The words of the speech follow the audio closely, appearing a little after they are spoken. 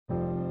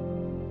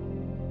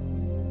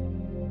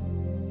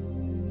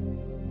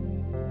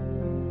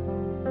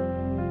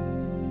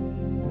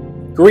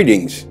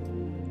Greetings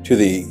to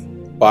the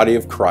body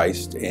of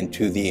Christ and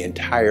to the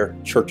entire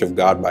Church of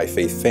God by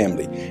Faith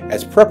family.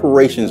 As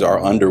preparations are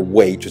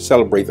underway to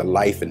celebrate the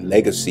life and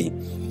legacy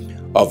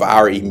of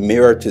our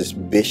Emeritus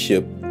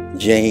Bishop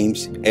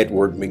James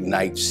Edward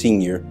McKnight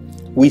Sr.,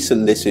 we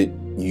solicit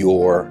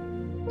your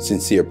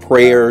sincere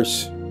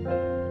prayers,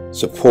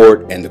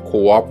 support, and the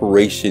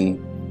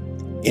cooperation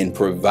in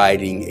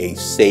providing a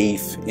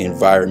safe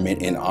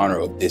environment in honor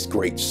of this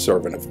great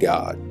servant of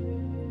God.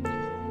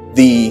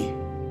 The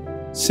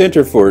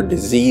Center for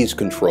Disease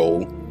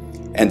Control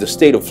and the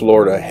state of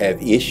Florida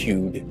have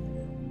issued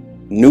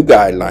new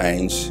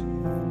guidelines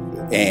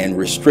and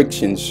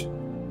restrictions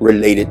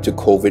related to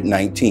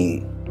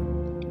COVID-19.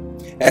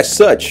 As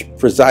such,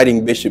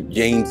 Presiding Bishop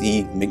James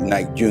E.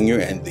 McKnight Jr.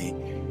 and the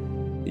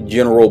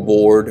General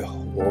Board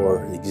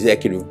or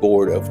Executive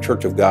Board of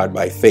Church of God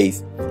by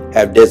Faith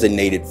have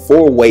designated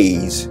 4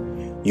 ways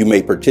you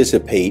may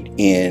participate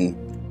in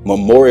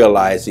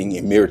memorializing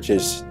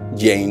Emeritus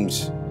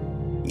James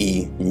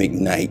E.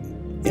 McKnight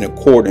in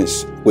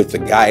accordance with the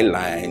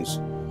guidelines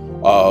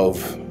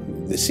of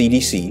the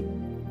CDC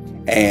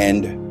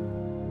and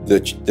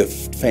the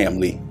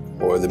family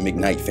or the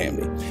McKnight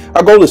family.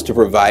 Our goal is to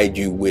provide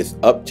you with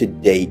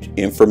up-to-date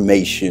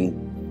information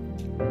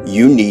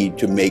you need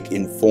to make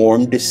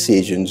informed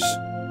decisions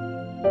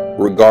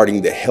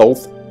regarding the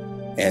health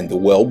and the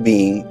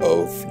well-being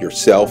of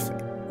yourself,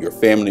 your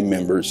family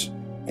members,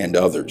 and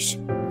others.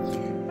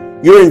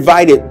 You're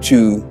invited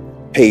to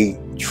pay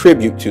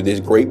tribute to this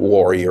great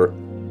warrior,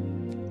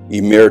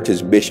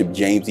 Emeritus Bishop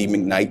James E.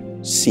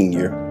 McKnight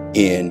Sr.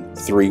 in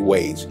 3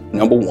 ways.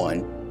 Number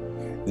 1,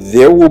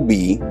 there will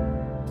be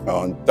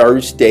on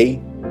Thursday,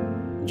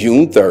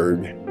 June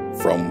 3rd,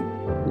 from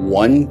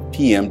 1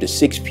 p.m. to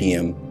 6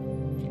 p.m.,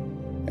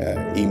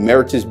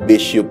 Emeritus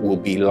Bishop will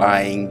be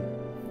lying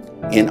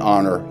in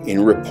honor,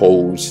 in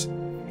repose,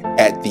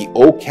 at the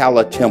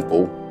Ocala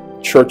Temple,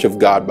 Church of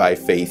God by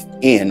Faith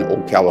in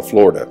Ocala,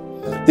 Florida.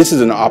 This is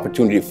an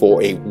opportunity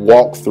for a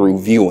walk-through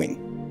viewing.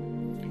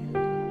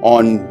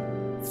 On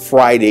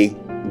Friday,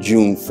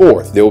 June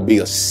 4th, there will be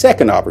a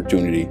second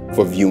opportunity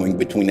for viewing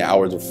between the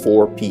hours of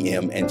 4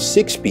 p.m. and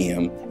 6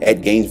 p.m.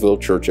 at Gainesville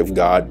Church of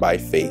God by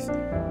Faith,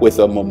 with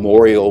a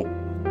memorial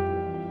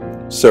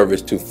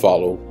service to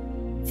follow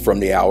from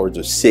the hours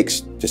of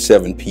 6 to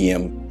 7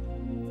 p.m.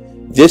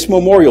 This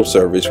memorial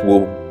service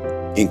will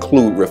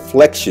include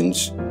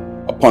reflections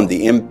upon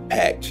the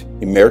impact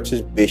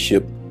Emeritus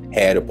Bishop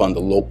had upon the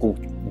local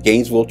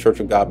Gainesville Church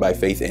of God by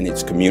Faith and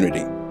its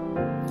community.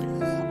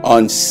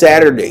 On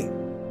Saturday,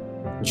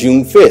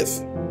 June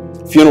 5th,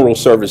 funeral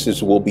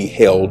services will be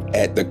held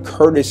at the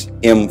Curtis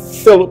M.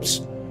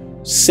 Phillips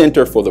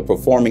Center for the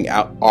Performing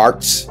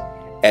Arts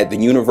at the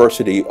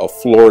University of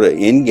Florida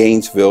in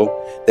Gainesville.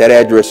 That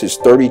address is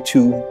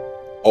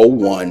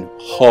 3201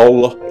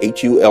 Hull,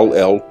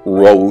 Hull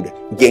Road,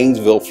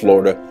 Gainesville,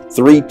 Florida,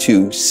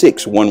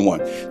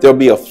 32611. There'll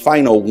be a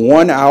final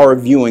 1-hour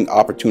viewing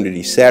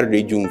opportunity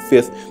Saturday, June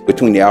 5th,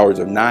 between the hours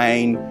of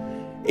 9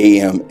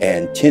 a.m.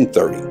 and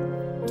 10:30.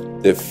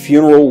 The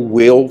funeral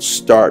will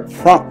start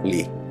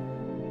promptly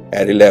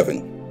at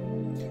 11.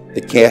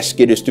 The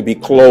casket is to be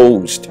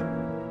closed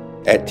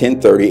at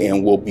 10:30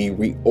 and will be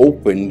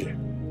reopened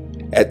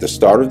at the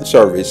start of the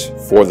service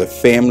for the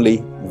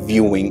family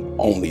viewing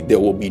only. There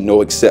will be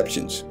no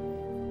exceptions.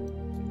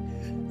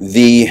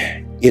 The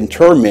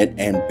interment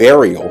and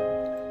burial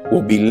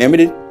will be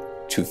limited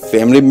to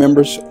family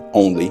members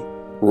only,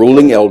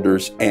 ruling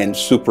elders, and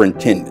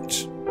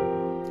superintendents.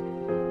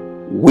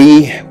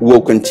 We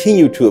will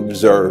continue to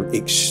observe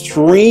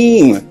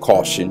extreme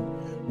caution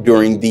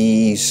during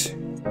these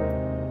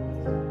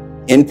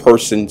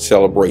in-person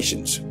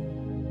celebrations.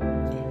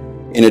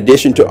 In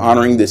addition to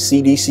honoring the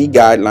CDC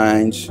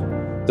guidelines,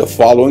 the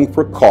following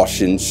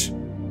precautions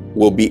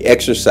will be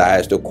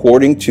exercised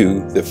according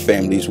to the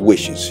family's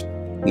wishes.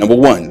 Number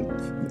 1,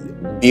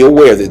 be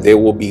aware that there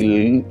will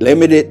be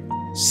limited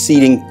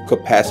seating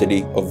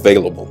capacity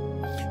available.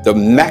 The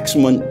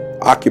maximum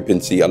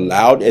occupancy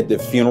allowed at the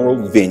funeral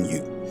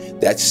venue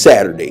that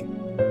Saturday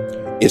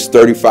is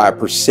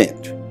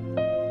 35%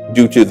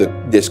 due to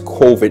this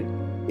COVID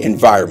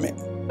environment.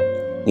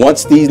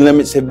 Once these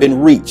limits have been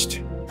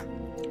reached,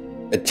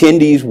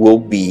 attendees will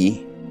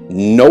be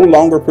no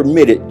longer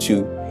permitted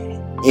to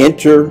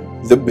enter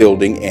the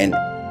building and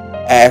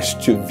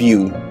asked to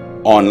view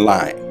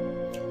online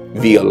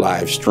via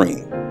live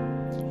stream.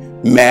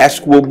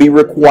 Masks will be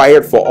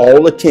required for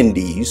all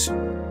attendees,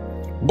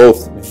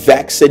 both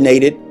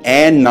vaccinated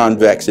and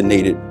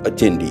non-vaccinated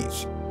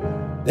attendees.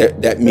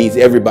 That means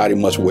everybody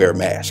must wear a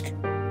mask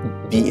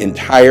the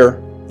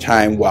entire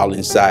time while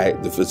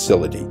inside the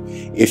facility.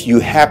 If you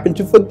happen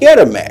to forget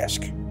a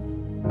mask,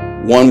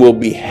 one will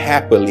be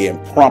happily and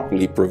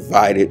promptly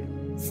provided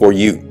for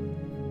you.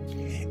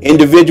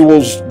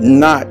 Individuals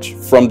not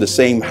from the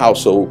same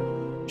household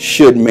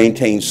should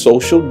maintain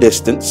social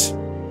distance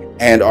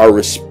and are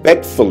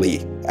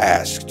respectfully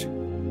asked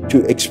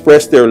to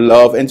express their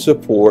love and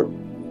support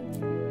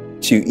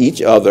to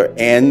each other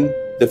and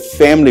the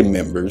family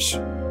members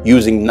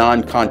using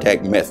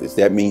non-contact methods.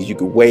 That means you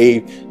can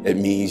wave, that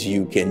means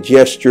you can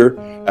gesture,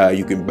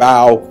 you can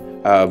bow,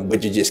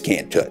 but you just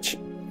can't touch.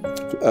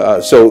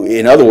 So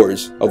in other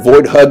words,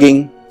 avoid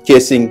hugging,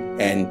 kissing,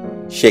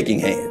 and shaking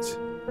hands.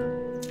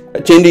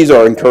 Attendees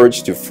are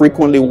encouraged to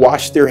frequently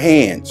wash their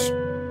hands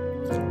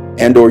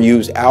and or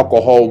use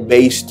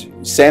alcohol-based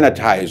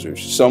sanitizers.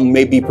 Some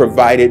may be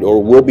provided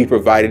or will be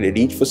provided at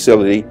each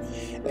facility,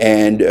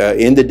 and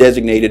in the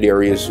designated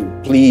areas,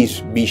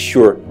 please be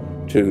sure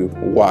to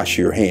wash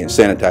your hands,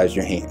 sanitize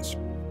your hands.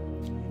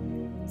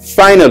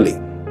 Finally,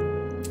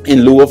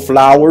 in lieu of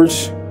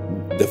flowers,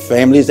 the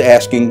family is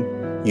asking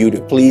you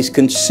to please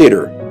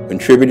consider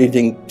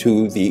contributing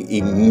to the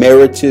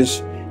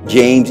Emeritus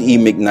James E.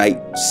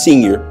 McKnight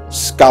Senior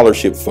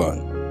Scholarship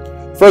Fund.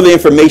 Further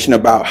information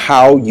about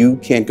how you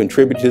can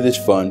contribute to this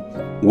fund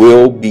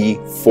will be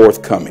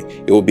forthcoming.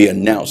 It will be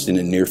announced in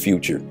the near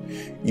future.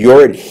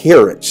 Your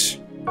adherence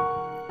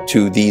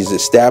to these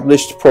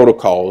established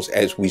protocols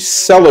as we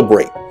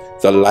celebrate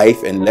the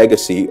life and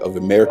legacy of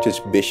Emeritus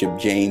Bishop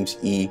James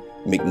E.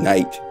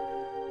 McKnight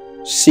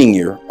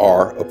Sr.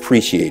 are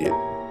appreciated.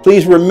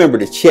 Please remember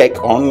to check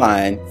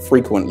online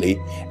frequently,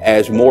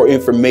 as more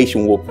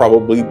information will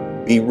probably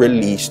be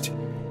released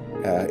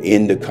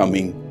in the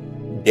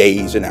coming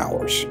days and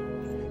hours.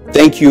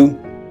 Thank you,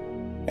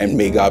 and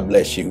may God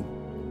bless you.